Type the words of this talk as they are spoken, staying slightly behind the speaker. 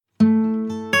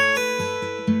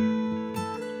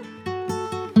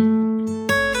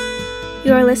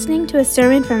You are listening to a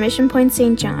sermon from Mission Point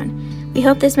St. John. We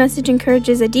hope this message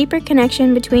encourages a deeper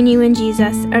connection between you and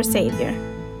Jesus, our Savior.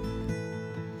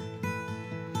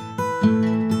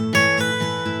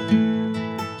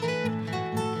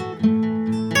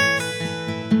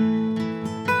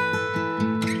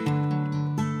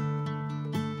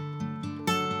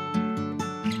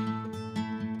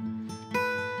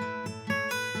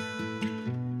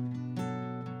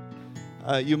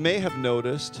 You may have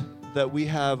noticed that we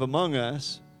have among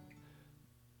us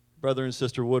Brother and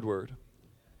Sister Woodward.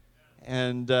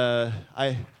 And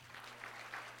I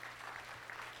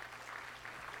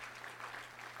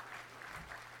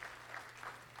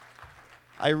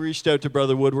reached out to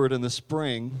Brother Woodward in the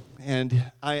spring,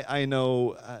 and I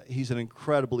know he's an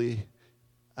incredibly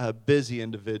busy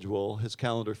individual. His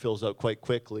calendar fills out quite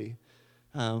quickly,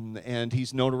 and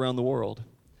he's known around the world.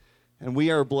 And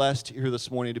we are blessed here this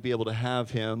morning to be able to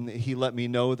have him. He let me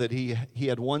know that he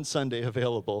had one Sunday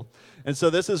available. And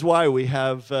so this is why we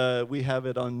have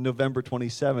it on November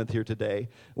 27th here today.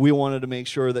 We wanted to make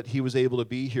sure that he was able to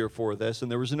be here for this, and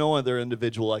there was no other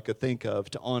individual I could think of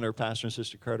to honor Pastor and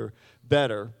Sister Carter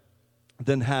better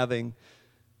than having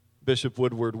Bishop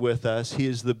Woodward with us. He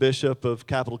is the Bishop of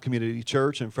Capital Community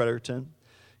Church in Fredericton.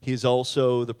 He's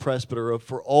also the presbyter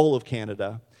for all of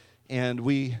Canada, and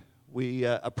we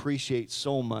appreciate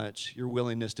so much your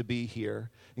willingness to be here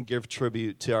and give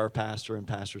tribute to our pastor and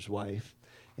pastor's wife.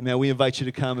 Amen. We invite you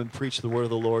to come and preach the word of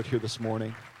the Lord here this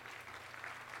morning.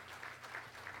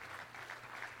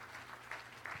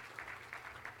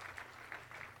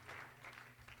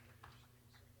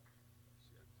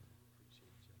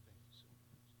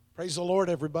 Praise the Lord,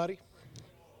 everybody.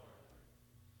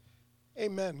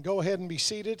 Amen. Go ahead and be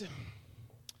seated.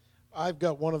 I've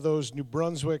got one of those New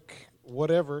Brunswick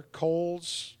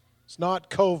colds. It's not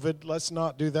COVID. Let's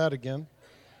not do that again.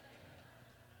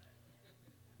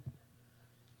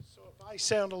 So if I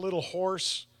sound a little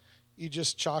hoarse, you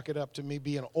just chalk it up to me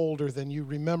being older than you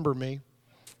remember me,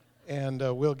 and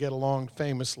we'll get along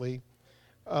famously.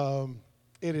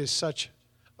 It is such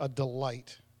a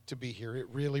delight to be here. It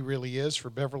really, really is for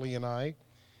Beverly and I,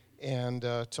 and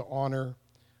to honor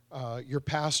your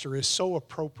pastor is so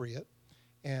appropriate.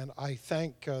 And I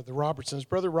thank the Robertsons.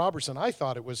 Brother Robertson, I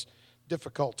thought it was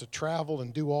difficult to travel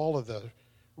and do all of the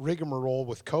rigmarole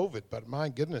with COVID, but my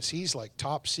goodness, he's like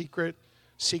top secret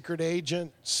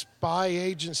agent, spy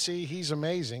agency. He's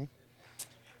amazing.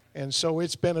 And so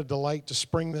it's been a delight to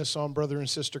spring this on Brother and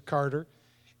Sister Carter,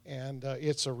 and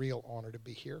it's a real honor to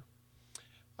be here.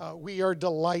 We are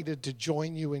delighted to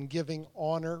join you in giving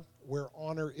honor where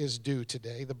honor is due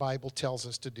today. The Bible tells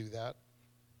us to do that.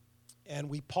 And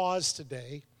we pause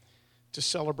today to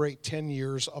celebrate 10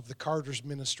 years of the Carter's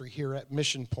ministry here at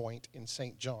Mission Point in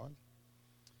St. John.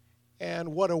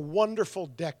 And what a wonderful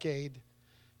decade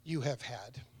you have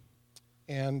had.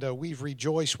 And we've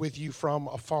rejoiced with you from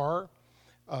afar.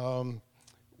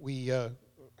 We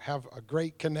have a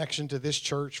great connection to this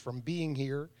church from being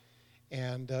here.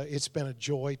 And it's been a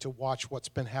joy to watch what's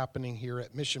been happening here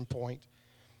at Mission Point.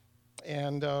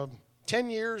 And 10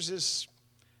 years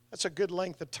that's a good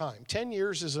length of time. 10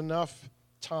 years is enough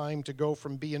time to go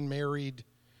from being married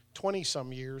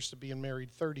 20-some years to being married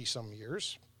 30-some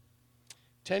years.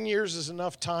 10 years is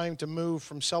enough time to move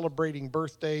from celebrating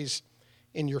birthdays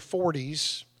in your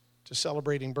 40s to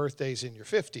celebrating birthdays in your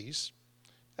 50s.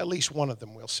 At least one of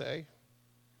them, we'll say.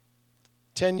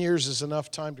 10 years is enough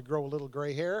time to grow a little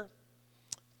gray hair.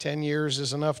 10 years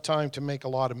is enough time to make a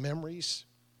lot of memories.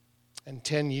 And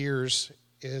 10 years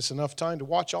is enough time to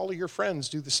watch all of your friends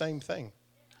do the same thing.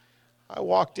 I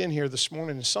walked in here this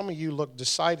morning, and some of you look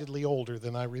decidedly older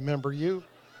than I remember you.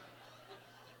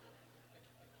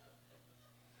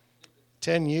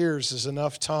 10 years is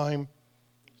enough time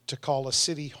to call a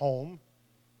city home.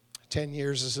 10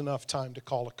 years is enough time to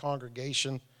call a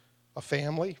congregation a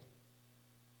family.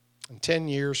 And 10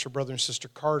 years for Brother and Sister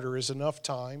Carter is enough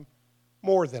time,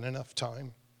 more than enough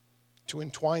time, to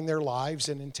entwine their lives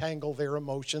and entangle their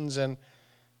emotions and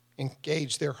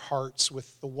engage their hearts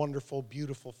with the wonderful,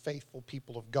 beautiful, faithful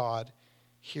people of God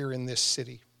here in this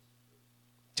city.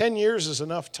 10 years is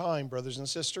enough time, brothers and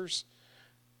sisters,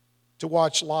 to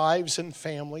watch lives and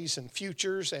families and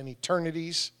futures and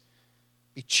eternities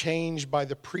be changed by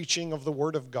the preaching of the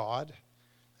Word of God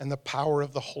and the power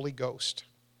of the Holy Ghost.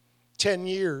 10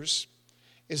 years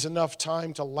is enough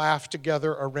time to laugh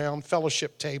together around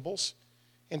fellowship tables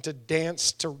and to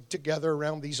dance together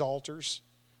around these altars,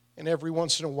 and every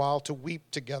once in a while to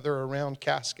weep together around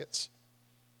caskets.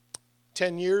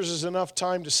 10 years is enough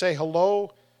time to say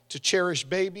hello to cherished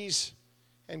babies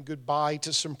and goodbye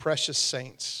to some precious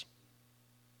saints.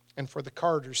 And for the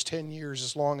Carters, 10 years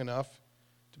is long enough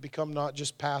to become not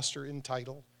just pastor in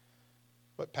title,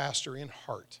 but pastor in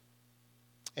heart.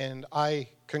 And I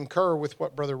concur with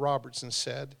what Brother Robertson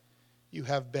said. You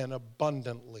have been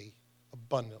abundantly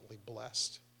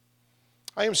blessed.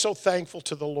 I am so thankful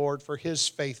to the Lord for His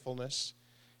faithfulness,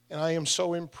 and I am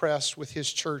so impressed with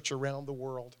His church around the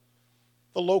world.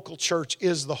 The local church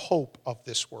is the hope of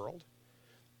this world.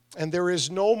 And there is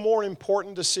no more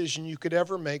important decision you could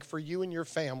ever make for you and your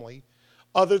family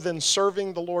other than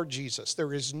serving the Lord Jesus.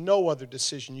 There is no other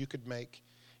decision you could make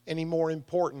any more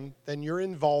important than your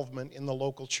involvement in the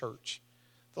local church.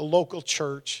 The local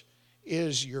church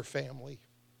is your family,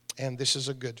 and this is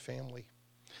a good family.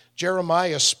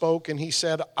 Jeremiah spoke and he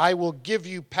said, I will give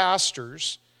you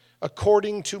pastors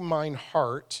according to mine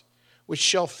heart, which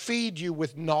shall feed you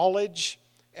with knowledge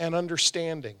and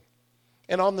understanding.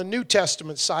 And on the New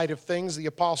Testament side of things, the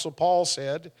Apostle Paul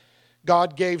said,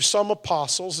 God gave some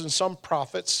apostles and some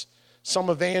prophets, some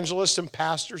evangelists and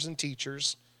pastors and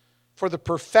teachers for the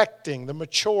perfecting, the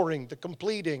maturing, the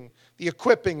completing, the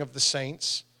equipping of the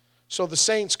saints, so the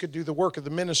saints could do the work of the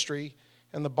ministry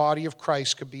and the body of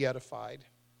Christ could be edified.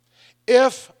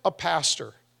 If a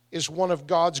pastor is one of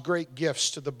God's great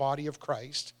gifts to the body of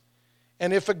Christ,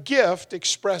 and if a gift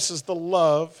expresses the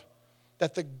love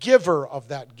that the giver of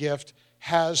that gift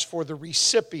has for the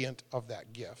recipient of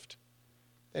that gift,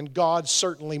 then God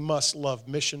certainly must love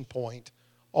Mission Point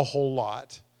a whole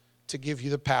lot to give you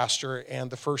the pastor and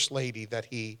the first lady that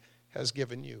He has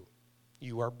given you.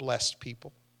 You are blessed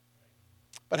people.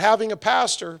 But having a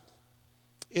pastor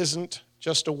isn't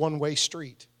just a one-way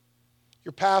street.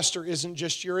 Your pastor isn't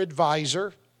just your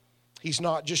advisor. He's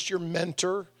not just your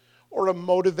mentor or a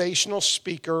motivational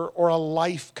speaker or a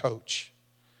life coach.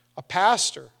 A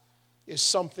pastor is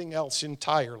something else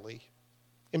entirely.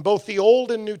 In both the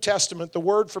Old and New Testament, the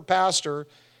word for pastor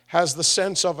has the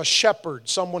sense of a shepherd,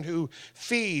 someone who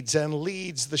feeds and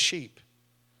leads the sheep.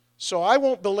 So I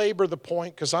won't belabor the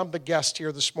point because I'm the guest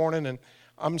here this morning and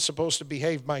I'm supposed to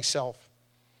behave myself.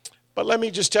 But let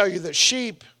me just tell you that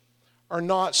sheep are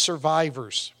not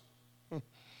survivors.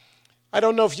 I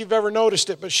don't know if you've ever noticed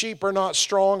it, but sheep are not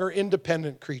strong or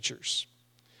independent creatures.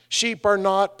 Sheep are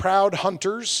not proud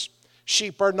hunters.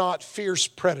 Sheep are not fierce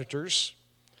predators.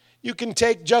 You can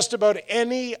take just about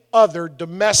any other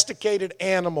domesticated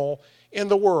animal in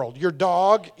the world, your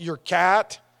dog, your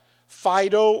cat,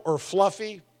 Fido or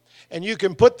Fluffy, and you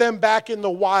can put them back in the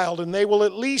wild and they will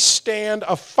at least stand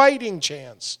a fighting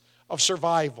chance of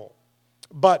survival,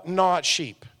 but not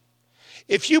sheep.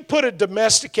 If you put a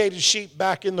domesticated sheep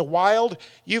back in the wild,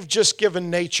 you've just given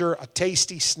nature a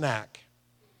tasty snack.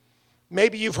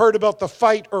 Maybe you've heard about the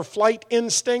fight or flight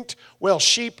instinct. Well,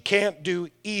 sheep can't do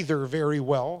either very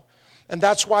well. And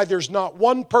that's why there's not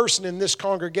one person in this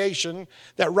congregation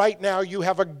that right now you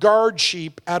have a guard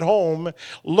sheep at home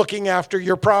looking after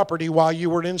your property while you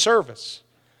were in service.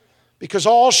 Because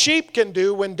all sheep can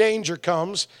do when danger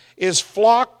comes is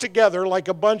flock together like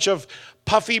a bunch of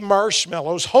puffy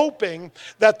marshmallows, hoping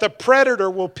that the predator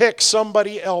will pick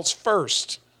somebody else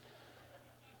first.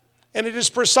 And it is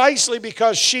precisely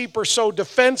because sheep are so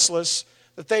defenseless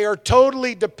that they are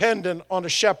totally dependent on a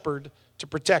shepherd to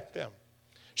protect them.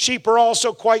 Sheep are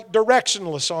also quite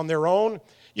directionless on their own.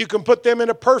 You can put them in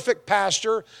a perfect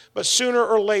pasture, but sooner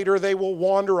or later they will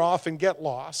wander off and get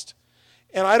lost.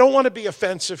 And I don't want to be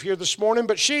offensive here this morning,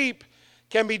 but sheep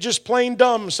can be just plain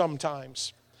dumb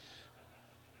sometimes.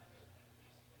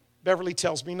 Beverly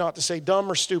tells me not to say dumb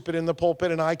or stupid in the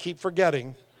pulpit, and I keep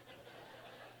forgetting.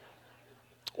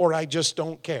 Or I just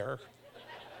don't care.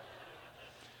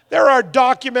 There are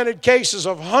documented cases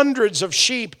of hundreds of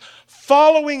sheep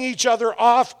following each other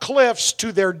off cliffs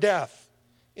to their death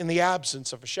in the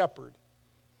absence of a shepherd.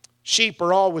 Sheep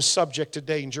are always subject to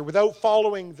danger. Without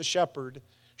following the shepherd,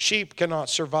 sheep cannot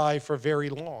survive for very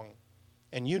long.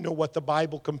 And you know what the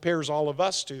Bible compares all of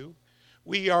us to.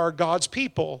 We are God's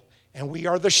people, and we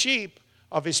are the sheep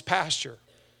of His pasture.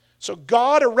 So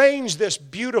God arranged this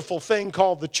beautiful thing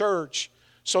called the church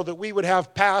so that we would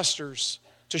have pastors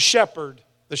to shepherd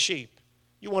the sheep.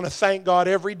 You want to thank God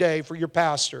every day for your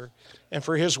pastor and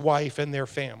for his wife and their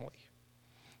family.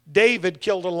 David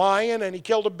killed a lion and he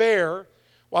killed a bear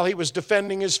while he was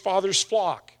defending his father's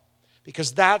flock,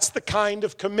 because that's the kind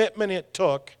of commitment it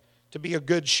took to be a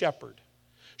good shepherd.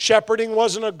 Shepherding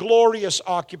wasn't a glorious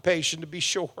occupation, to be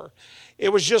sure. It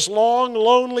was just long,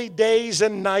 lonely days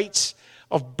and nights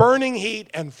of burning heat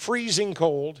and freezing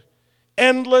cold,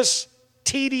 endless,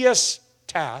 tedious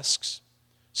tasks,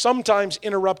 sometimes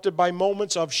interrupted by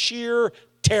moments of sheer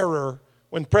terror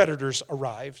when predators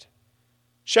arrived.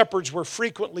 Shepherds were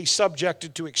frequently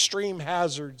subjected to extreme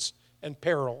hazards and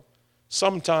peril.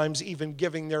 sometimes even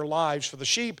giving their lives for the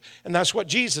sheep. And that's what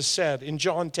Jesus said in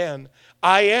John 10.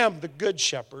 I am the good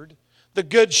shepherd. The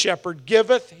good shepherd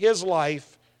giveth his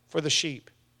life for the sheep.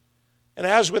 And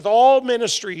as with all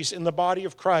ministries in the body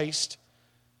of Christ,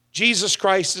 Jesus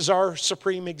Christ is our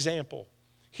supreme example.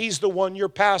 He's the one your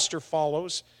pastor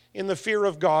follows in the fear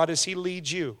of God as he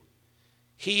leads you.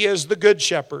 He is the good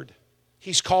shepherd.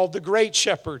 He's called the great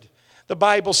shepherd. The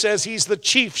Bible says he's the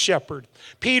chief shepherd.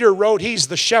 Peter wrote he's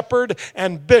the shepherd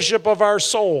and bishop of our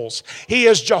souls. He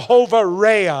is Jehovah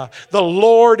Rhea. The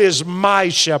Lord is my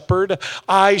shepherd.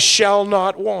 I shall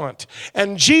not want.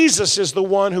 And Jesus is the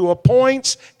one who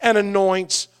appoints and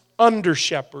anoints under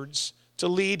shepherds to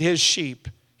lead his sheep,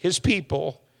 his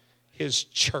people, his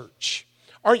church.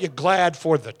 Aren't you glad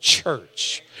for the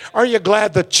church? Aren't you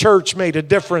glad the church made a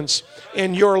difference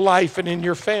in your life and in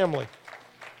your family?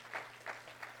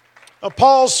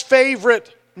 Paul's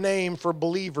favorite name for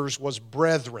believers was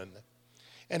brethren.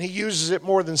 And he uses it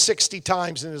more than 60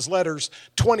 times in his letters,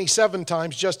 27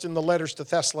 times just in the letters to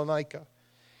Thessalonica.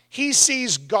 He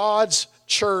sees God's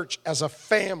church as a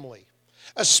family,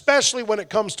 especially when it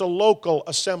comes to local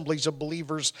assemblies of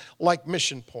believers like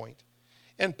Mission Point.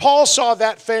 And Paul saw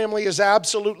that family as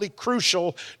absolutely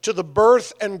crucial to the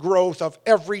birth and growth of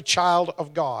every child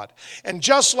of God. And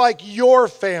just like your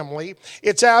family,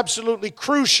 it's absolutely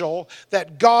crucial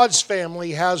that God's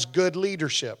family has good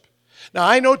leadership. Now,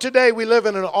 I know today we live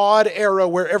in an odd era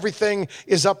where everything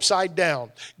is upside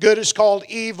down. Good is called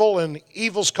evil, and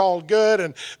evil's called good,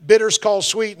 and bitter's called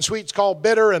sweet, and sweet's called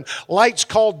bitter, and light's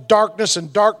called darkness,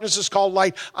 and darkness is called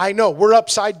light. I know, we're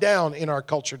upside down in our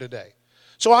culture today.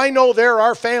 So I know there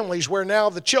are families where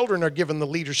now the children are given the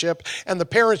leadership and the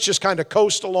parents just kind of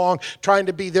coast along trying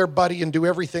to be their buddy and do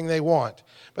everything they want.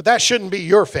 But that shouldn't be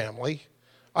your family.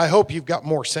 I hope you've got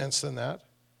more sense than that.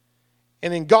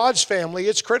 And in God's family,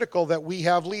 it's critical that we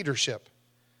have leadership.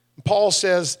 Paul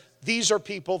says these are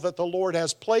people that the Lord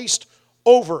has placed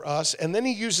over us, and then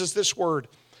he uses this word,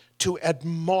 to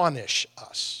admonish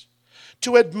us.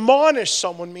 To admonish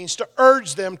someone means to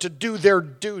urge them to do their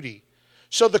duty.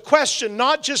 So the question,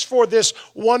 not just for this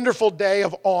wonderful day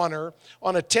of honor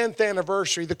on a 10th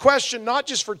anniversary, the question not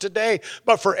just for today,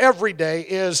 but for every day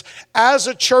is, as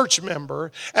a church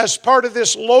member, as part of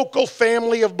this local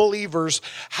family of believers,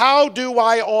 how do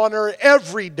I honor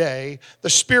every day the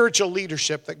spiritual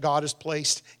leadership that God has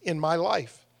placed in my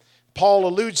life? Paul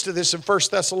alludes to this in 1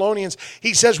 Thessalonians.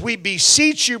 He says, we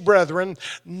beseech you, brethren,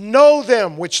 know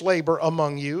them which labor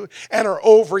among you and are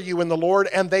over you in the Lord,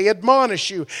 and they admonish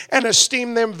you, and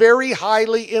esteem them very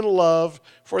highly in love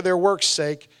for their work's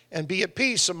sake, and be at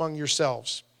peace among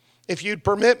yourselves. If you'd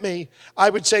permit me, I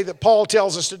would say that Paul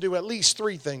tells us to do at least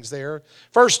three things there.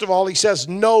 First of all, he says,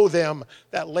 know them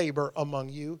that labor among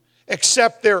you,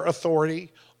 accept their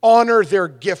authority, honor their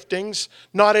giftings.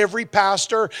 Not every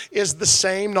pastor is the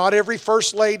same. Not every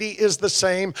first lady is the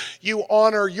same. You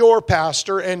honor your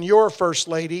pastor and your first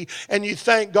lady, and you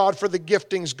thank God for the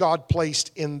giftings God placed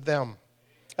in them.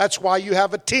 That's why you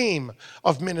have a team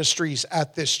of ministries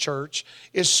at this church,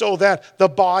 is so that the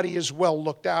body is well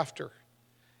looked after.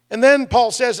 And then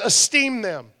Paul says, esteem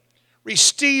them.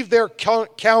 Receive their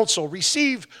counsel.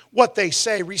 Receive what they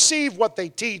say. Receive what they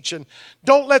teach. And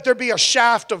don't let there be a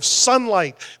shaft of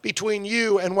sunlight between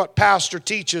you and what pastor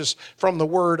teaches from the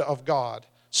Word of God.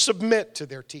 Submit to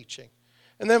their teaching.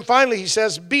 And then finally he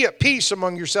says, be at peace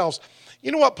among yourselves.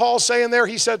 You know what Paul's saying there?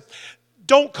 He said,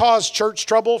 don't cause church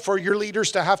trouble for your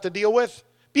leaders to have to deal with.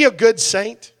 Be a good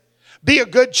saint. Be a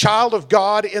good child of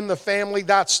God in the family.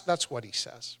 That's what he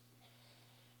says.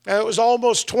 And it was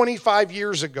almost 25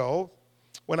 years ago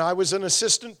when I was an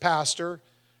assistant pastor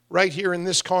right here in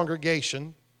this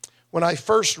congregation when I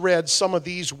first read some of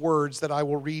these words that I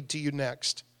will read to you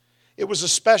next. It was a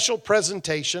special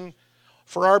presentation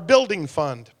for our building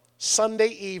fund, Sunday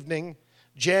evening,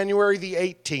 January the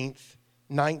 18th,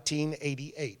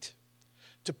 1988.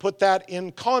 To put that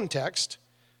in context,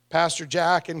 Pastor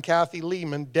Jack and Kathy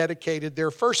Lehman dedicated their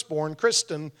firstborn,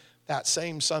 Kristen, that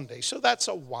same Sunday. So that's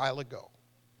a while ago.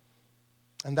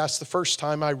 And that's the first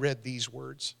time I read these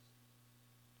words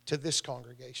to this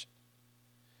congregation.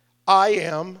 I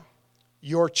am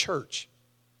your church.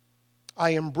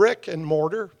 I am brick and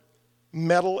mortar,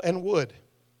 metal and wood.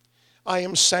 I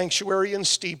am sanctuary and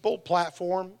steeple,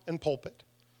 platform and pulpit.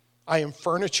 I am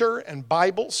furniture and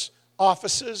Bibles,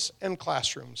 offices and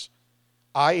classrooms.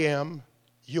 I am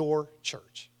your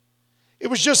church. It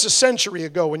was just a century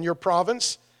ago in your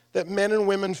province that men and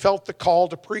women felt the call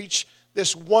to preach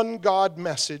this one God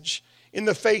message in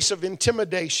the face of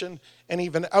intimidation and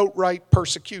even outright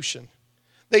persecution.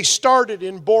 They started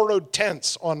in borrowed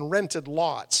tents on rented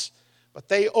lots, But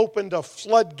they opened a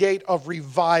floodgate of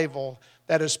revival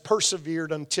that has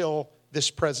persevered until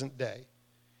this present day.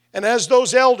 And as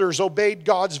those elders obeyed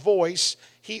God's voice,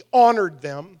 He honored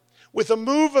them with a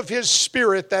move of His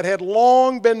Spirit that had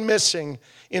long been missing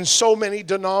in so many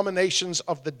denominations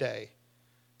of the day.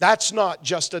 That's not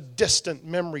just a distant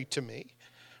memory to me.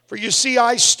 For you see,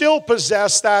 I still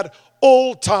possess that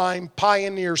old-time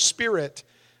pioneer spirit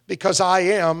because I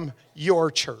am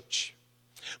your church.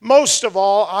 Most of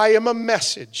all, I am a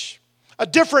message. A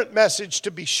different message,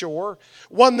 to be sure.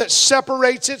 One that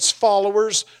separates its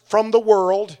followers from the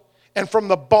world and from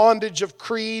the bondage of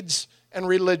creeds and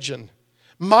religion.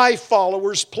 My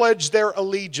followers pledge their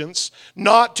allegiance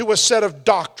not to a set of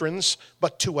doctrines,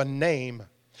 but to a name.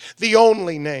 The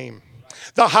only name.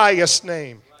 The highest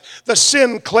name. The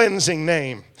sin-cleansing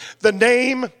name. The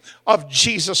name of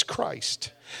Jesus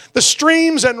Christ. The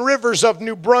streams and rivers of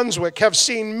New Brunswick have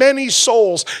seen many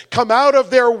souls come out of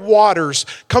their waters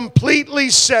completely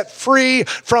set free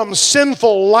from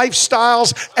sinful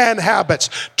lifestyles and habits,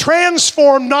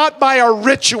 transformed not by a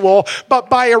ritual, but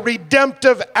by a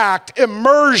redemptive act,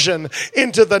 immersion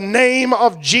into the name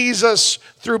of Jesus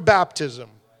through baptism.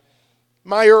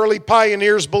 My early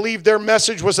pioneers believed their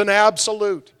message was an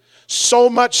absolute. So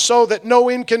much so that no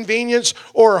inconvenience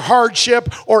or hardship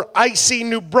or icy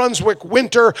New Brunswick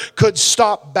winter could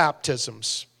stop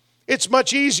baptisms. It's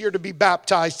much easier to be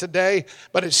baptized today,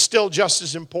 but it's still just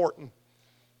as important.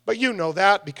 But you know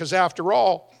that because after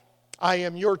all, I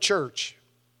am your church.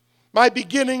 My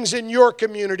beginnings in your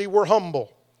community were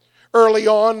humble. Early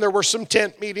on, there were some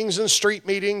tent meetings and street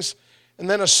meetings, and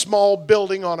then a small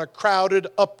building on a crowded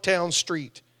uptown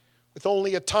street with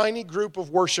only a tiny group of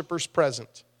worshipers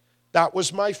present. That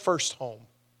was my first home.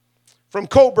 From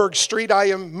Coburg Street, I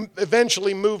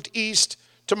eventually moved east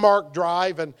to Mark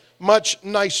Drive and much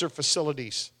nicer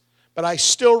facilities. But I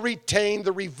still retained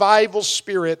the revival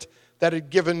spirit that had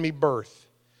given me birth.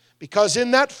 Because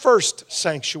in that first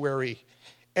sanctuary,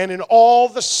 and in all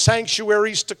the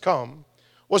sanctuaries to come,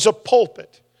 was a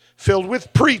pulpit filled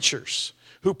with preachers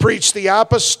who preached the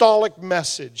apostolic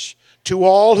message to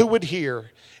all who would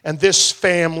hear. And this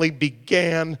family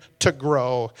began to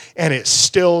grow, and it's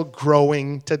still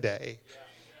growing today.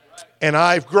 And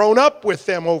I've grown up with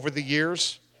them over the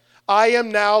years. I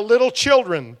am now little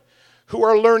children who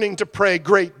are learning to pray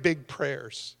great big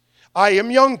prayers. I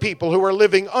am young people who are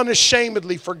living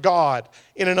unashamedly for God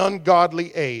in an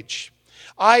ungodly age.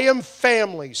 I am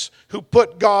families who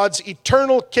put God's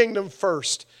eternal kingdom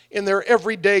first in their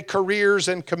everyday careers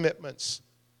and commitments.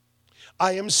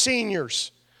 I am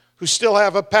seniors who still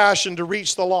have a passion to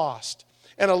reach the lost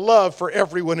and a love for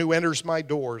everyone who enters my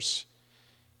doors.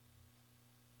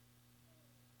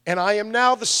 And I am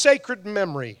now the sacred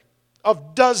memory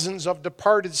of dozens of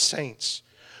departed saints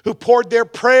who poured their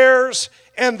prayers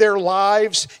and their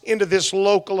lives into this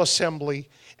local assembly,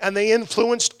 and they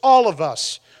influenced all of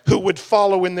us who would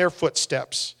follow in their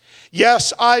footsteps.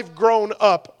 Yes, I've grown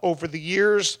up over the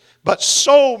years, but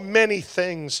so many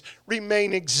things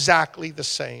remain exactly the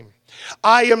same.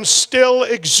 I am still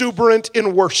exuberant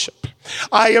in worship.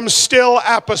 I am still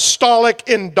apostolic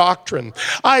in doctrine.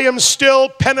 I am still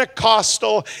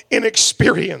Pentecostal in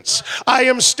experience. I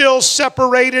am still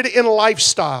separated in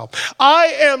lifestyle. I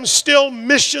am still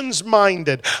missions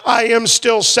minded. I am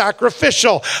still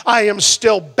sacrificial. I am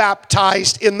still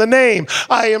baptized in the name.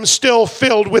 I am still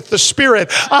filled with the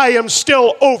Spirit. I am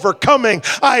still overcoming.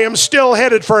 I am still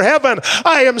headed for heaven.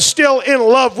 I am still in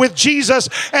love with Jesus,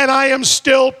 and I am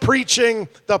still preaching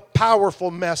the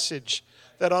powerful message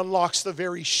that unlocks the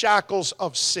very shackles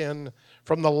of sin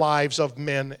from the lives of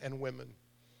men and women.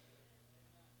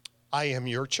 I am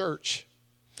your church.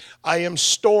 I am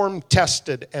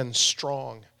storm-tested and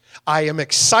strong. I am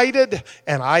excited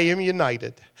and I am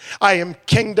united. I am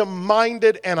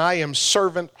kingdom-minded and I am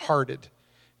servant-hearted.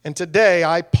 And today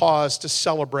I pause to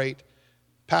celebrate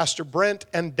Pastor Brent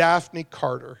and Daphne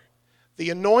Carter,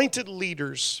 the anointed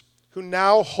leaders who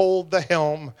now hold the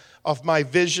helm of my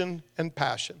vision and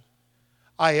passion.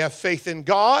 I have faith in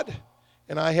God,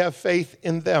 and I have faith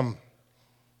in them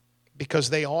because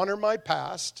they honor my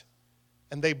past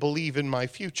and they believe in my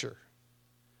future.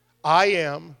 I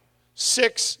am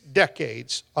 6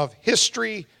 decades of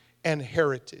history and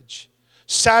heritage,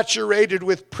 saturated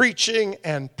with preaching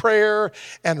and prayer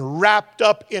and wrapped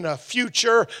up in a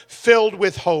future filled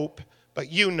with hope.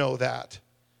 But you know that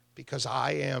because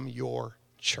I am your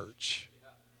church.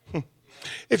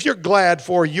 If you're glad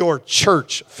for your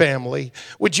church family,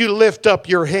 would you lift up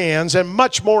your hands? And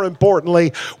much more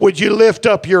importantly, would you lift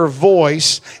up your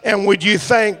voice? And would you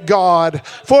thank God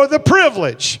for the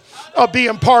privilege of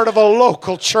being part of a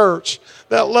local church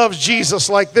that loves Jesus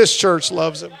like this church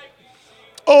loves him?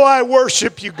 Oh, I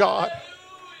worship you, God.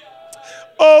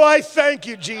 Oh, I thank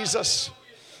you, Jesus.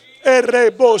 I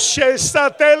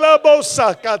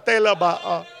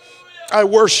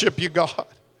worship you, God.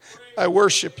 I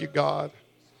worship you, God.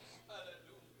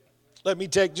 Let me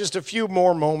take just a few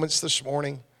more moments this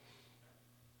morning.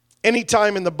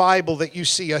 Anytime in the Bible that you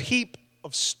see a heap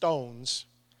of stones,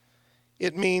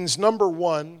 it means, number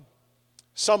one,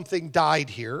 something died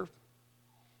here.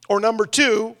 Or number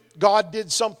two, God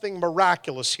did something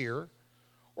miraculous here.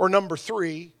 Or number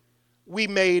three, we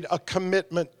made a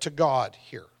commitment to God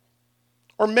here.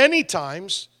 Or many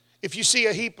times, if you see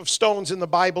a heap of stones in the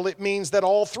Bible, it means that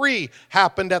all three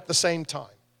happened at the same time.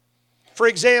 For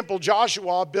example,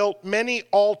 Joshua built many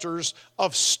altars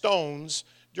of stones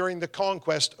during the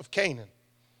conquest of Canaan.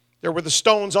 There were the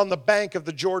stones on the bank of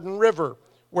the Jordan River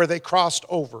where they crossed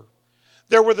over.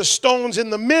 There were the stones in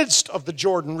the midst of the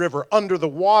Jordan River under the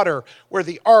water where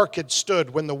the ark had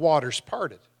stood when the waters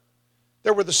parted.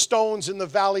 There were the stones in the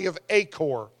valley of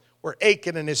Achor where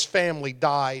Achan and his family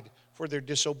died for their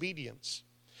disobedience.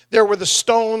 There were the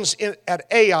stones at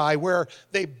Ai where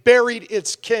they buried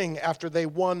its king after they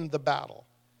won the battle.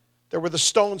 There were the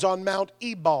stones on Mount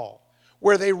Ebal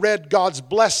where they read God's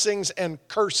blessings and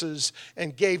curses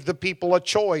and gave the people a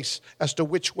choice as to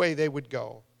which way they would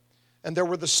go. And there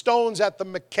were the stones at the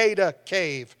Makeda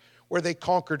cave where they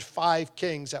conquered 5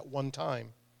 kings at one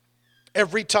time.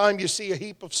 Every time you see a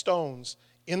heap of stones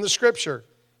in the scripture,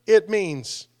 it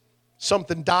means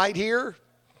something died here,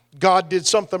 God did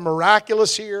something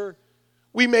miraculous here,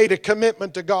 we made a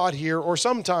commitment to God here, or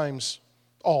sometimes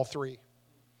all three.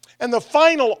 And the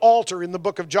final altar in the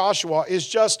book of Joshua is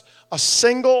just a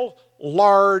single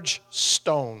large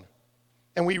stone.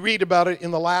 And we read about it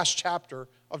in the last chapter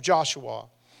of Joshua.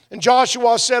 And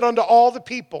Joshua said unto all the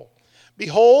people,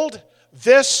 Behold,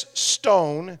 this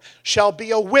stone shall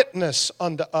be a witness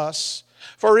unto us,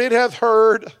 for it hath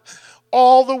heard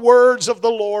all the words of the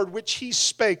Lord which he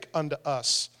spake unto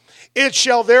us. It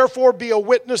shall therefore be a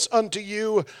witness unto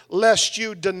you, lest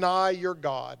you deny your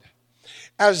God.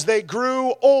 As they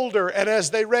grew older and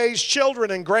as they raised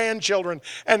children and grandchildren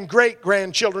and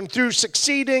great-grandchildren through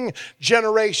succeeding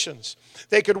generations,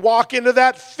 they could walk into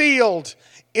that field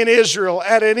in Israel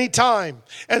at any time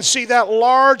and see that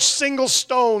large single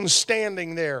stone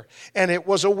standing there, and it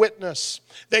was a witness.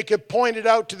 They could point it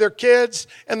out to their kids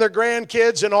and their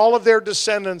grandkids and all of their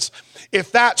descendants.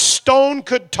 If that stone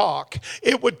could talk,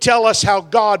 it would tell us how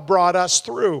God brought us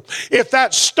through. If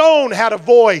that stone had a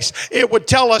voice, it would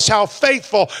tell us how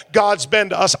faithful God's been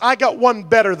to us. I got one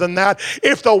better than that.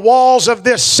 If the walls of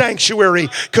this sanctuary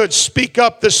could speak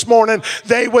up this morning,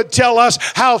 they would tell us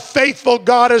how faithful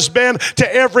God has been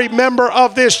to every member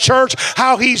of this church,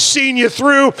 how he's seen you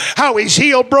through, how he's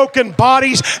healed broken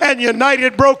bodies and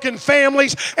united broken families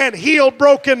and healed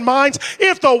broken minds.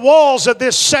 If the walls of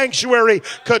this sanctuary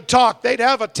could talk, they'd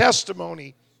have a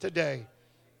testimony today.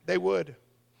 They would.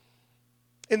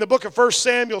 In the book of 1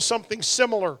 Samuel, something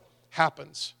similar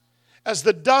happens. As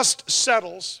the dust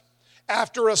settles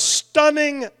after a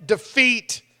stunning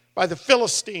defeat by the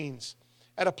Philistines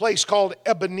at a place called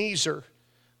Ebenezer,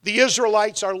 the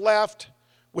Israelites are left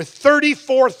with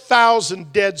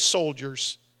 34,000 dead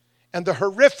soldiers and the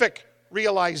horrific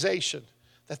realization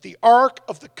that the Ark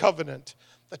of the Covenant,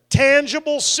 the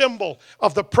tangible symbol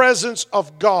of the presence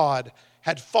of God,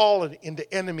 had fallen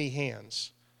into enemy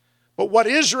hands. But what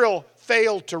Israel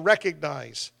failed to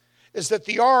recognize is that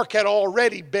the Ark had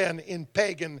already been in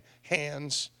pagan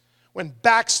hands when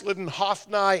backslidden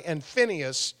Hophni and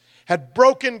Phinehas had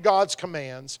broken God's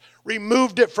commands,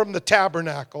 removed it from the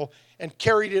tabernacle, and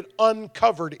carried it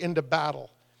uncovered into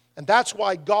battle. And that's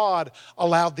why God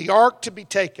allowed the ark to be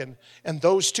taken and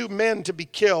those 2 men to be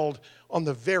killed on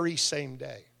the very same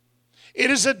day.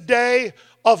 It is a day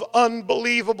of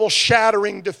unbelievable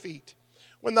shattering defeat.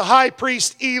 When the high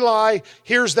priest Eli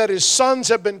hears that his sons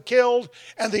have been killed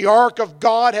and the ark of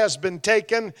God has been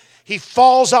taken, he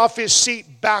falls off his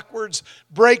seat backwards,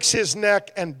 breaks his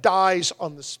neck, and dies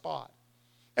on the spot.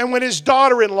 And when his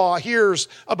daughter-in-law hears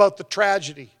about the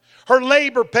tragedy, her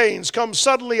labor pains come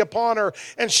suddenly upon her,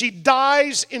 and she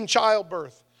dies in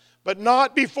childbirth, but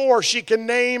not before she can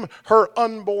name her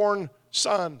unborn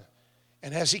son.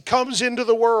 And as he comes into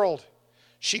the world,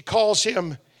 she calls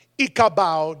him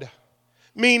Ichabod,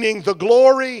 meaning the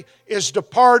glory is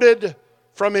departed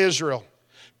from Israel.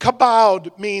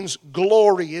 Kabod means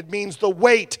glory. It means the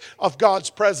weight of God's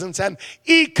presence. And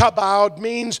Ichabod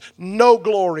means no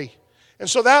glory. And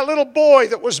so that little boy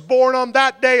that was born on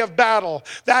that day of battle,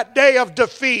 that day of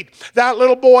defeat, that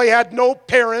little boy had no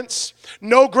parents,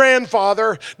 no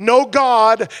grandfather, no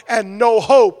God, and no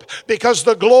hope because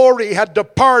the glory had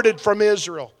departed from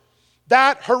Israel.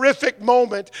 That horrific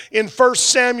moment in 1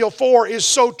 Samuel 4 is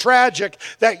so tragic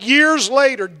that years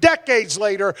later, decades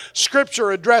later,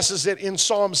 Scripture addresses it in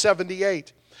Psalm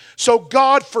 78. So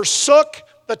God forsook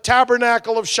the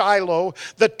tabernacle of Shiloh,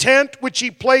 the tent which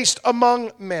he placed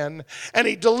among men, and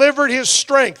he delivered his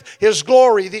strength, his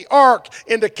glory, the ark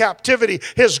into captivity.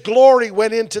 His glory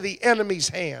went into the enemy's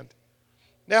hand.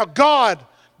 Now God,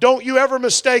 don't you ever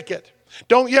mistake it.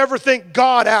 Don't you ever think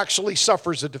God actually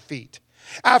suffers a defeat.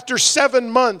 After 7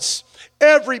 months,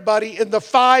 everybody in the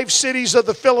 5 cities of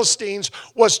the Philistines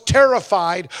was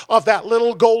terrified of that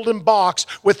little golden box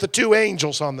with the 2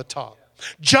 angels on the top.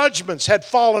 Judgments had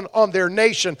fallen on their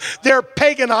nation. Their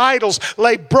pagan idols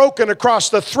lay broken across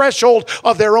the threshold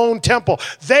of their own temple.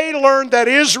 They learned that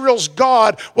Israel's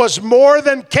God was more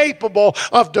than capable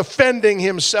of defending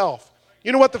himself.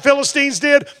 You know what the Philistines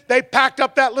did? They packed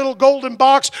up that little golden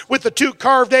box with the 2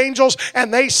 carved angels,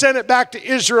 and they sent it back to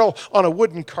Israel on a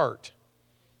wooden cart.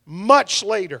 Much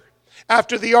later,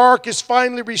 after the ark is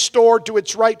finally restored to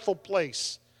its rightful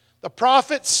place, the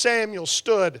prophet Samuel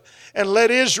stood and led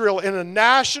Israel in a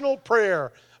national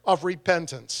prayer of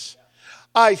repentance.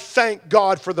 I thank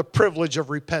God for the privilege of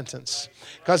repentance.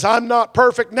 Because I'm not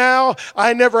perfect now.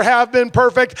 I never have been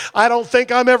perfect. I don't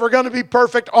think I'm ever going to be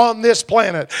perfect on this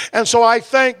planet. And so I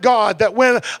thank God that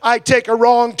when I take a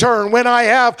wrong turn, when I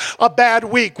have a bad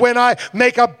week, when I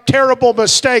make a terrible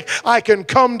mistake, I can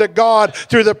come to God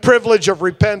through the privilege of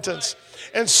repentance.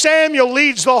 And Samuel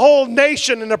leads the whole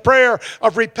nation in a prayer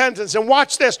of repentance. And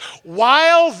watch this.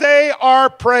 While they are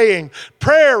praying,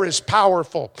 prayer is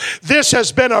powerful. This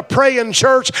has been a praying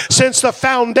church since the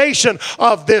foundation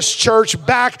of this church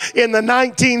back in the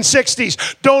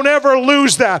 1960s. Don't ever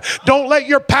lose that. Don't let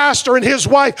your pastor and his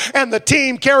wife and the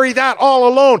team carry that all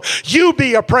alone. You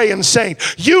be a praying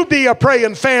saint. You be a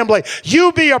praying family.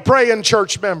 You be a praying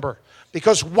church member.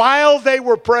 Because while they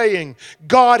were praying,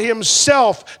 God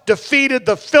himself defeated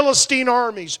the Philistine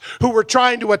armies who were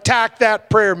trying to attack that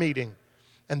prayer meeting.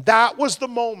 And that was the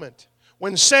moment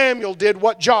when Samuel did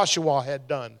what Joshua had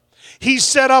done. He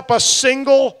set up a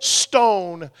single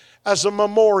stone as a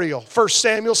memorial. 1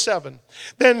 Samuel 7.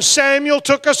 Then Samuel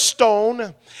took a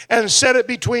stone and set it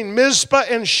between Mizpah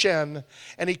and Shen.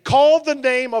 And he called the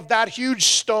name of that huge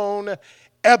stone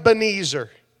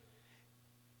Ebenezer.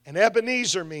 And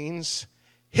Ebenezer means,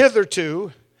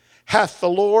 hitherto hath the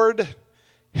Lord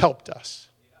helped us.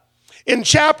 In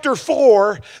chapter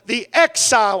 4, the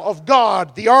exile of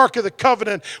God, the Ark of the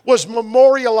Covenant, was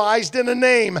memorialized in a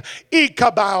name,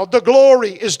 Ichabod, the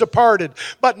glory is departed.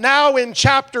 But now in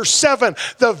chapter 7,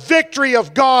 the victory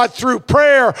of God through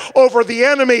prayer over the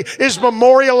enemy is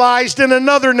memorialized in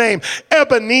another name,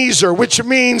 Ebenezer, which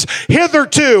means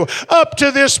hitherto, up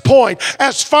to this point,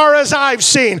 as far as I've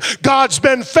seen, God's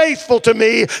been faithful to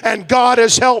me and God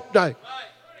has helped me.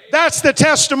 That's the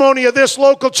testimony of this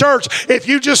local church. If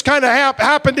you just kind of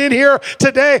happened in here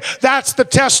today, that's the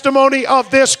testimony of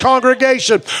this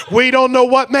congregation. We don't know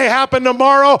what may happen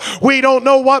tomorrow. We don't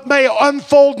know what may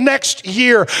unfold next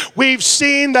year. We've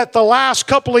seen that the last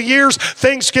couple of years,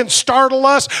 things can startle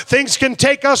us. Things can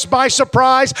take us by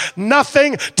surprise.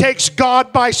 Nothing takes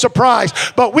God by surprise.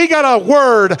 But we got a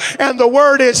word, and the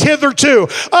word is hitherto.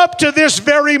 Up to this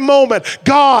very moment,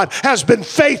 God has been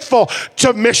faithful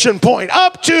to Mission Point.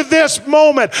 Up to this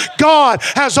moment, God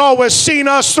has always seen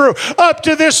us through. Up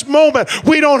to this moment,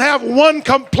 we don't have one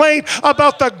complaint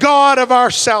about the God of our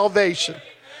salvation.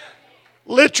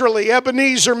 Literally,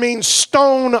 Ebenezer means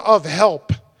stone of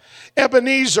help.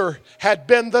 Ebenezer had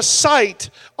been the site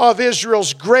of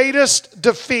Israel's greatest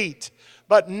defeat,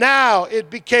 but now it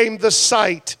became the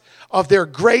site of their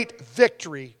great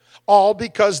victory, all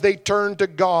because they turned to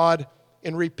God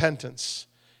in repentance.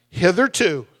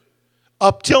 Hitherto,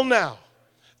 up till now,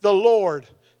 the Lord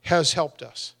has helped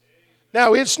us.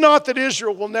 Now, it's not that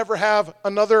Israel will never have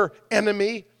another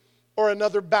enemy or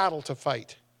another battle to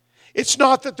fight. It's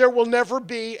not that there will never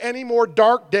be any more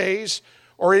dark days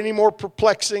or any more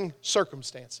perplexing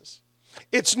circumstances.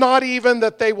 It's not even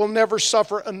that they will never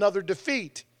suffer another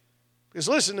defeat. Because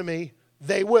listen to me,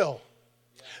 they will.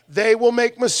 They will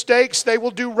make mistakes, they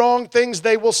will do wrong things,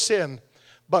 they will sin.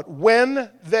 But when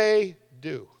they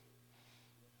do,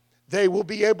 they will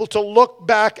be able to look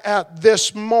back at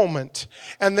this moment,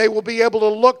 and they will be able to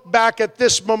look back at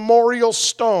this memorial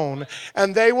stone,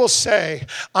 and they will say,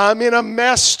 I'm in a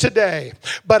mess today,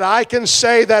 but I can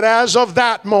say that as of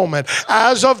that moment,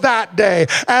 as of that day,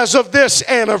 as of this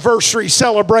anniversary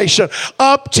celebration,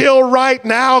 up till right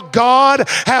now, God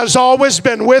has always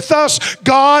been with us.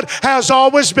 God has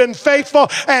always been faithful,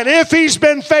 and if He's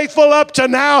been faithful up to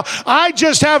now, I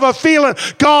just have a feeling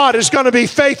God is going to be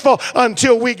faithful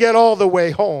until we get all the way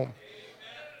home.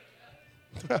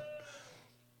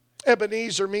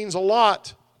 Ebenezer means a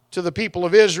lot to the people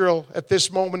of Israel at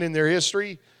this moment in their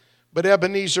history, but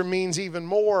Ebenezer means even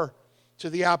more to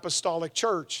the apostolic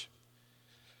church.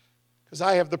 Because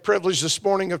I have the privilege this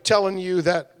morning of telling you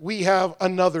that we have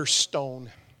another stone.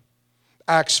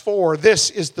 Acts 4, this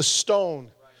is the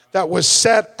stone that was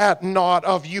set at naught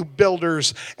of you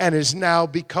builders and is now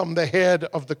become the head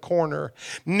of the corner.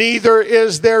 Neither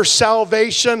is there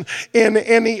salvation in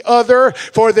any other,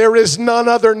 for there is none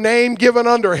other name given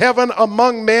under heaven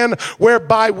among men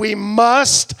whereby we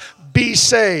must be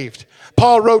saved.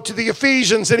 Paul wrote to the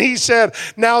Ephesians and he said,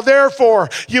 now therefore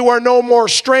you are no more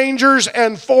strangers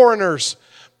and foreigners.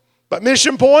 But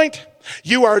mission point,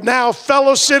 you are now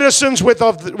fellow citizens with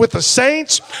the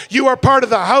saints. You are part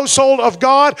of the household of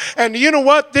God. And you know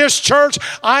what? This church,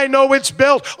 I know it's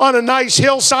built on a nice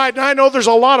hillside. And I know there's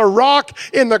a lot of rock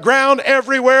in the ground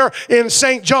everywhere in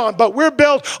St. John. But we're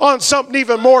built on something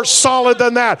even more solid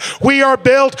than that. We are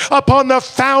built upon the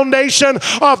foundation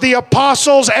of the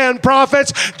apostles and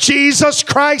prophets. Jesus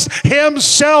Christ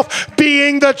himself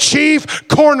being the chief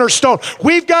cornerstone.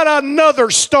 We've got another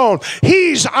stone.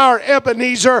 He's our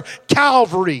Ebenezer.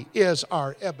 Calvary is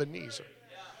our Ebenezer.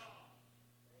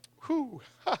 Whew.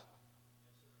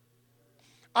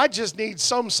 I just need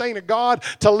some saint of God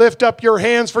to lift up your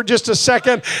hands for just a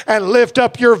second and lift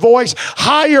up your voice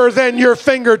higher than your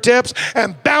fingertips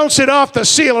and bounce it off the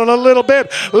ceiling a little bit.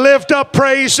 Lift up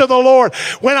praise to the Lord.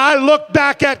 When I look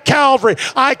back at Calvary,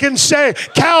 I can say,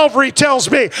 Calvary tells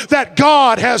me that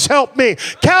God has helped me.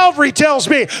 Calvary tells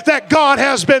me that God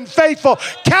has been faithful.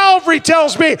 Calvary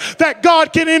tells me that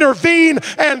God can intervene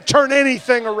and turn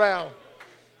anything around.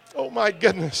 Oh my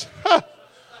goodness.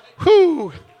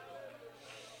 Whew.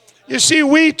 You see,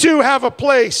 we too have a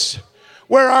place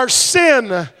where our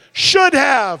sin should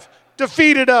have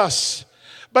defeated us.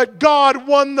 But God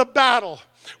won the battle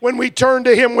when we turn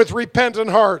to him with repentant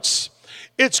hearts.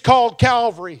 It's called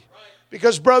Calvary.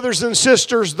 Because, brothers and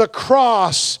sisters, the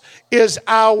cross is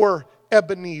our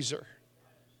Ebenezer.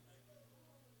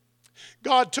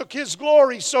 God took his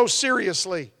glory so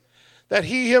seriously that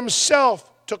he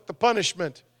himself took the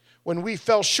punishment when we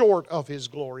fell short of his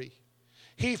glory.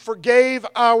 He forgave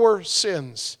our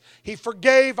sins. He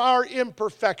forgave our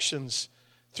imperfections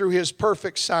through his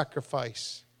perfect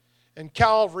sacrifice. And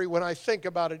Calvary, when I think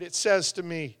about it, it says to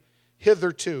me,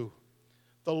 hitherto,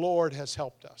 the Lord has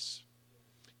helped us.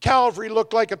 Calvary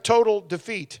looked like a total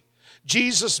defeat.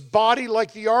 Jesus' body,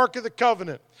 like the Ark of the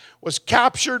Covenant, was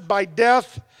captured by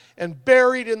death and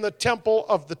buried in the temple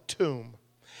of the tomb.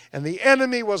 And the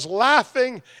enemy was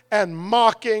laughing and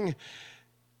mocking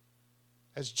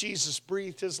as Jesus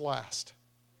breathed his last.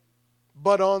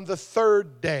 But on the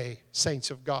third day, saints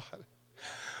of God,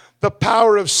 the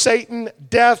power of Satan,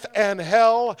 death, and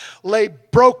hell lay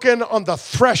broken on the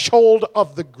threshold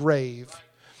of the grave.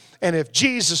 And if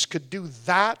Jesus could do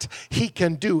that, he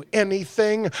can do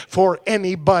anything for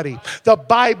anybody. The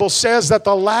Bible says that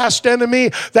the last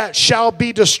enemy that shall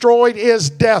be destroyed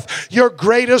is death. Your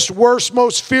greatest, worst,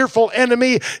 most fearful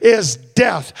enemy is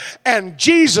death. And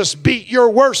Jesus beat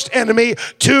your worst enemy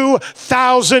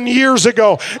 2,000 years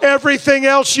ago. Everything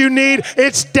else you need,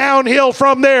 it's downhill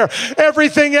from there.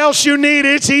 Everything else you need,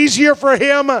 it's easier for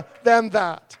him than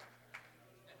that.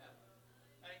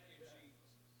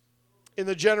 In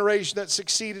the generation that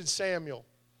succeeded Samuel,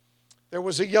 there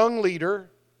was a young leader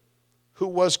who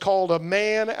was called a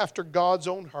man after God's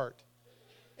own heart.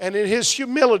 And in his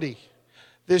humility,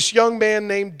 this young man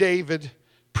named David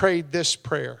prayed this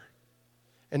prayer.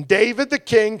 And David the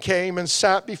king came and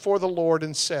sat before the Lord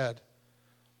and said,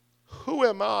 who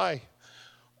am I,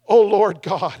 O Lord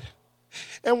God?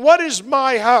 And what is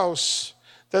my house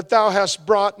that thou hast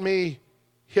brought me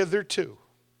hitherto?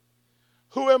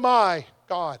 Who am I,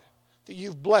 God, that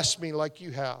you've blessed me like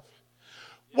you have?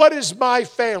 What is my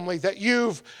family that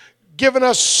you've given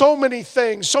us so many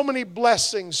things, so many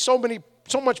blessings, so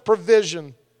much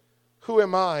provision? Who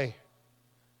am I?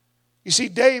 You see,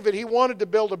 David, he wanted to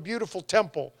build a beautiful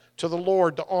temple to the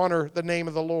Lord to honor the name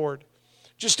of the Lord.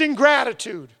 Just in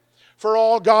gratitude for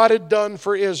all God had done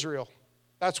for Israel.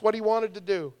 That's what he wanted to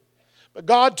do. But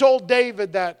God told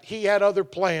David that he had other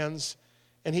plans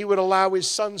and he would allow his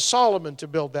son Solomon to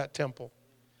build that temple.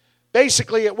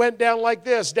 Basically, it went down like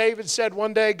this. David said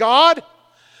one day, God,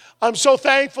 I'm so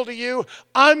thankful to you.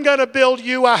 I'm going to build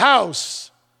you a house.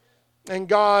 And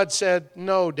God said,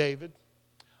 no, David,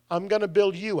 I'm going to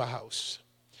build you a house.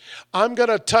 I'm going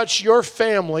to touch your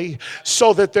family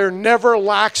so that there never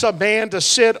lacks a man to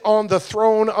sit on the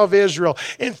throne of Israel.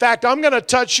 In fact, I'm going to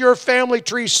touch your family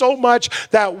tree so much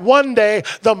that one day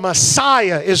the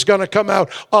Messiah is going to come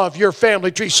out of your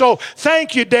family tree. So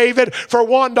thank you, David, for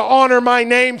wanting to honor my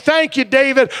name. Thank you,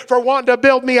 David, for wanting to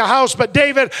build me a house. But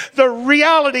David, the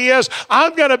reality is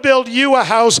I'm going to build you a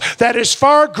house that is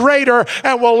far greater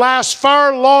and will last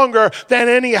far longer than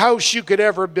any house you could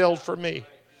ever build for me.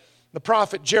 The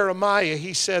prophet Jeremiah,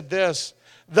 he said this,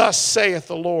 thus saith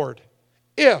the Lord,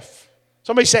 if,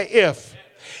 somebody say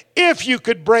if you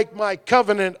could break my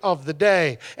covenant of the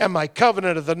day and my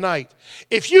covenant of the night,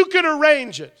 if you could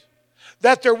arrange it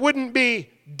that there wouldn't be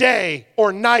day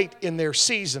or night in their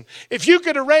season, if you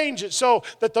could arrange it so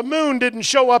that the moon didn't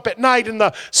show up at night and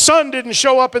the sun didn't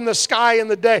show up in the sky in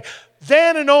the day,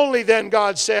 then and only then,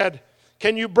 God said,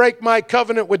 can you break my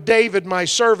covenant with David, my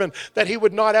servant, that he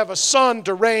would not have a son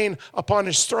to reign upon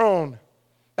his throne?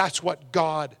 That's what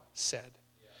God said.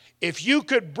 If you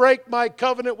could break my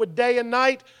covenant with day and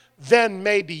night, then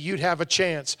maybe you'd have a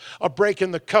chance of breaking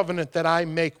the covenant that I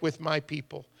make with my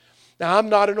people. Now, I'm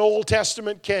not an Old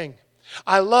Testament king.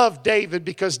 I love David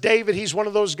because David, he's one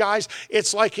of those guys,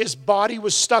 it's like his body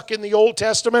was stuck in the Old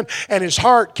Testament and his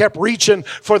heart kept reaching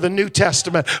for the New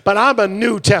Testament. But I'm a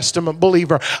New Testament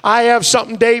believer. I have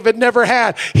something David never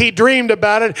had. He dreamed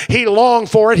about it. He longed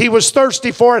for it. He was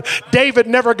thirsty for it. David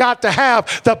never got to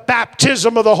have the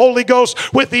baptism of the Holy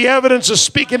Ghost with the evidence of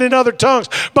speaking in other tongues.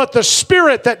 But the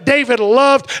Spirit that David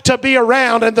loved to be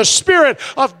around and the Spirit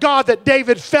of God that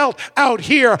David felt out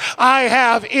here, I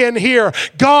have in here.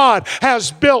 God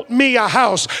has built me a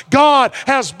house. God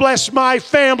has blessed my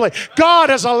family.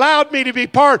 God has allowed me to be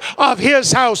part of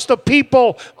His house, the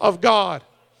people of God.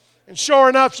 And sure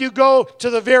enough, you go to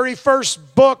the very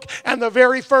first book and the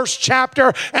very first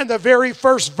chapter and the very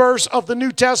first verse of the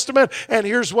New Testament, and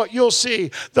here's what you'll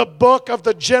see. The book of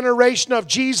the generation of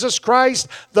Jesus Christ,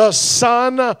 the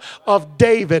Son of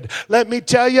David. Let me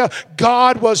tell you,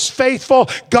 God was faithful.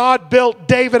 God built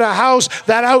David a house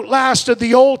that outlasted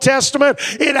the Old Testament.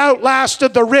 It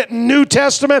outlasted the written New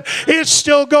Testament. It's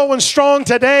still going strong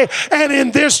today. And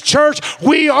in this church,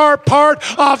 we are part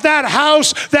of that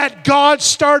house that God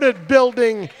started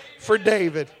building for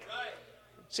David.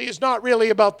 See, it's not really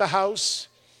about the house.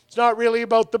 It's not really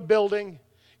about the building.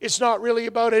 It's not really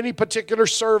about any particular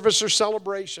service or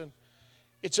celebration.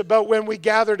 It's about when we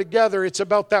gather together. It's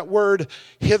about that word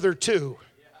hitherto.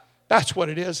 That's what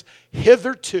it is.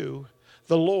 Hitherto,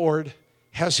 the Lord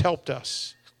has helped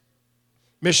us.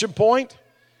 Mission point,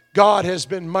 God has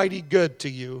been mighty good to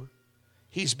you.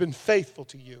 He's been faithful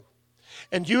to you.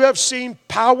 And you have seen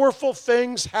powerful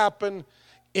things happen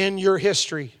in your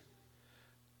history.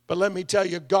 But let me tell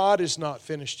you, God is not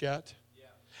finished yet.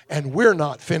 And we're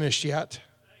not finished yet.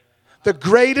 The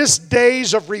greatest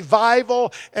days of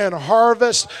revival and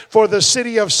harvest for the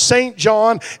city of St.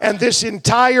 John and this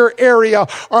entire area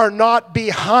are not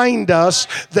behind us.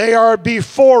 They are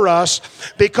before us,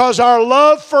 because our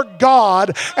love for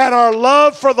God and our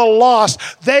love for the lost,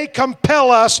 they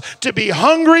compel us to be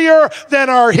hungrier than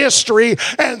our history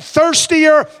and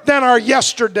thirstier than our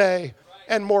yesterday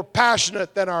and more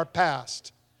passionate than our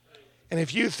past. And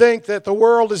if you think that the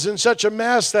world is in such a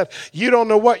mess that you don't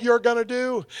know what you're going to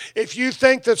do, if you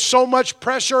think that so much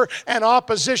pressure and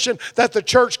opposition that the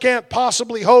church can't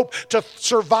possibly hope to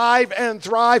survive and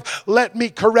thrive, let me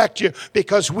correct you,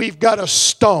 because we've got a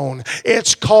stone.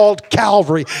 It's called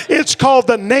Calvary. It's called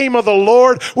the name of the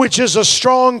Lord, which is a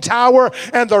strong tower,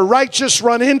 and the righteous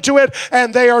run into it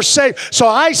and they are saved. So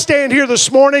I stand here this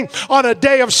morning on a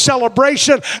day of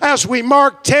celebration as we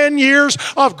mark 10 years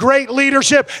of great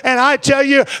leadership, and I tell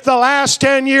you, the last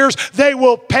 10 years, they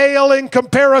will pale in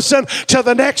comparison to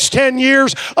the next 10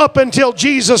 years up until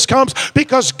Jesus comes,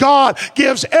 because God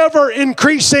gives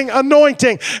ever-increasing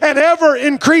anointing and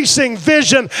ever-increasing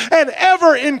vision and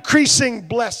ever-increasing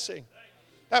blessing.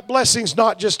 That blessing's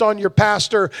not just on your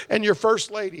pastor and your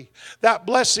first lady. That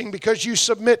blessing, because you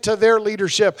submit to their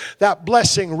leadership, that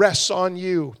blessing rests on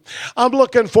you. I'm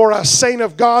looking for a saint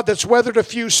of God that's weathered a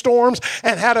few storms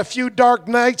and had a few dark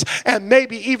nights and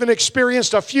maybe even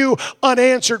experienced a few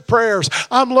unanswered prayers.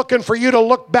 I'm looking for you to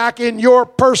look back in your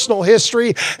personal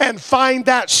history and find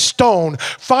that stone,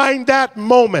 find that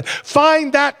moment,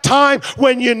 find that time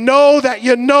when you know that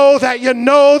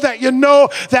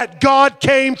God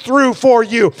came through for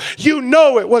you. you. You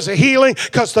know it was a healing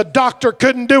because the doctor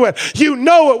couldn't do it. You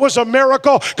know it was a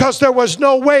miracle because there was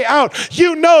no way out.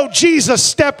 You know Jesus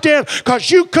stepped in because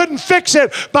you couldn't fix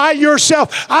it by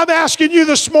yourself. I'm asking you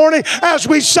this morning as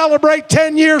we celebrate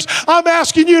 10 years, I'm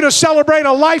asking you to celebrate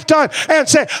a lifetime and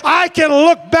say, I can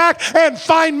look back and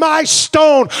find my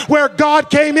stone where God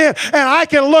came in, and I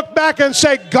can look back and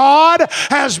say, God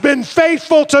has been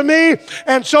faithful to me.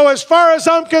 And so as far as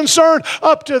I'm concerned,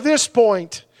 up to this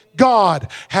point, God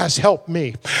has helped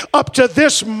me. Up to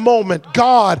this moment,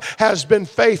 God has been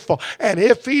faithful. And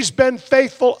if He's been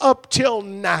faithful up till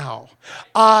now,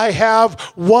 I have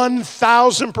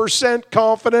 1,000%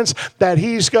 confidence that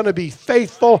He's going to be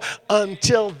faithful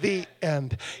until the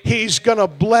end. He's going to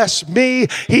bless me.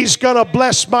 He's going to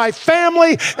bless my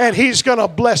family. And He's going to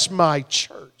bless my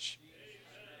church.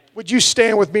 Would you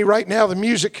stand with me right now? The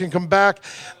music can come back.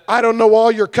 I don't know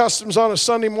all your customs on a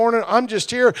Sunday morning. I'm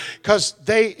just here because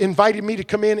they invited me to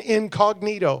come in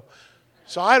incognito.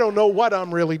 So I don't know what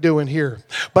I'm really doing here.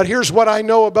 But here's what I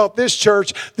know about this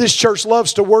church. This church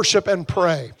loves to worship and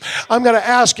pray. I'm going to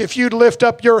ask if you'd lift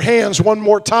up your hands one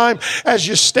more time as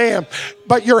you stand.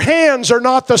 But your hands are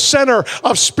not the center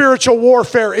of spiritual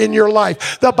warfare in your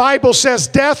life. The Bible says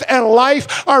death and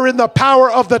life are in the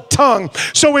power of the tongue.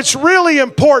 So it's really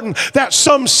important that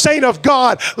some saint of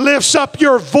God lifts up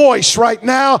your voice right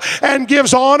now and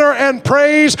gives honor and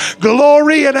praise,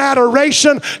 glory and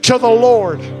adoration to the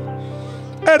Lord.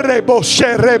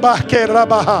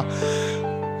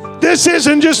 This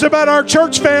isn't just about our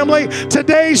church family.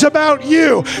 Today's about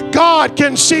you. God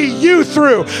can see you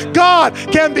through. God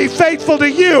can be faithful to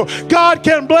you. God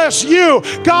can bless you.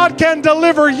 God can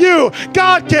deliver you.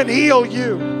 God can heal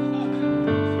you.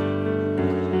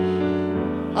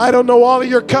 I don't know all of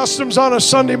your customs on a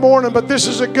Sunday morning, but this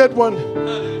is a good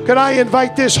one. Could I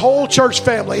invite this whole church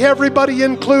family, everybody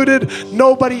included,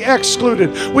 nobody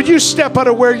excluded? Would you step out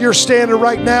of where you're standing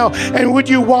right now, and would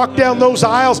you walk down those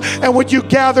aisles, and would you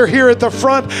gather here at the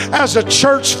front as a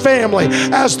church family,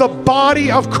 as the body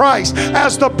of Christ,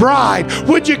 as the bride?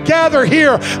 Would you gather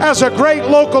here as a great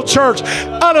local church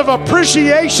out of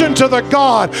appreciation to the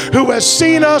God who has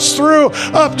seen us through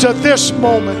up to this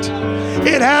moment?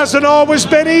 It hasn't always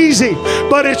been easy,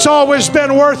 but it's always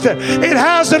been worth it. It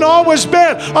hasn't always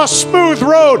been a smooth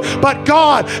road, but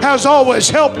God has always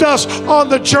helped us on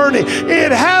the journey.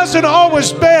 It hasn't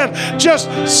always been just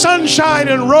sunshine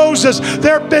and roses.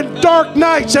 There have been dark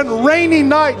nights and rainy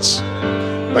nights,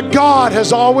 but God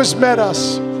has always met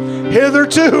us.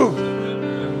 Hitherto,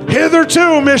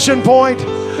 Mission Point,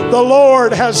 the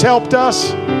Lord has helped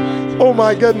us. Oh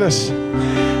my goodness.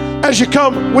 As you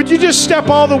come, would you just step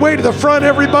all the way to the front,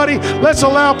 everybody? Let's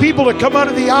allow people to come out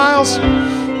of the aisles.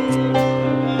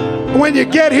 When you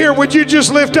get here, would you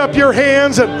just lift up your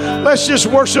hands and let's just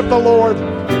worship the Lord.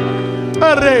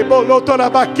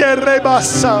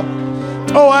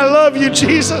 Oh, I love you,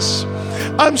 Jesus.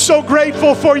 I'm so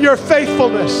grateful for your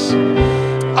faithfulness.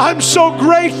 I'm so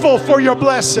grateful for your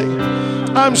blessing.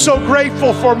 I'm so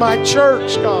grateful for my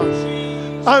church, God.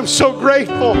 I'm so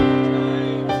grateful.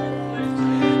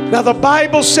 Now, the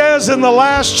Bible says in the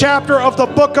last chapter of the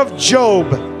book of Job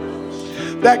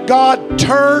that God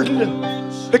turned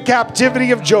the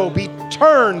captivity of Job. He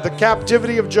turned the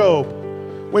captivity of Job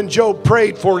when Job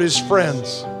prayed for his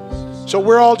friends. So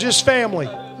we're all just family.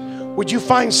 Would you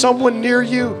find someone near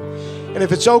you? And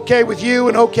if it's okay with you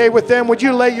and okay with them, would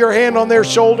you lay your hand on their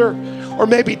shoulder? Or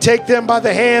maybe take them by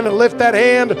the hand and lift that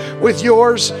hand with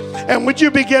yours. And would you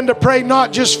begin to pray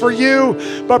not just for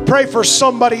you, but pray for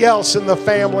somebody else in the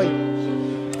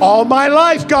family? All my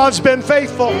life, God's been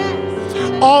faithful.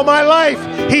 All my life,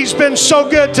 He's been so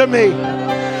good to me.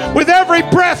 With every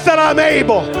breath that I'm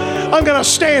able, I'm going to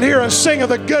stand here and sing of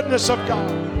the goodness of God.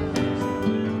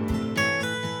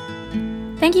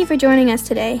 Thank you for joining us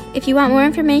today. If you want more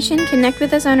information, connect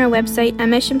with us on our website at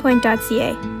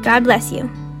missionpoint.ca. God bless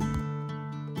you.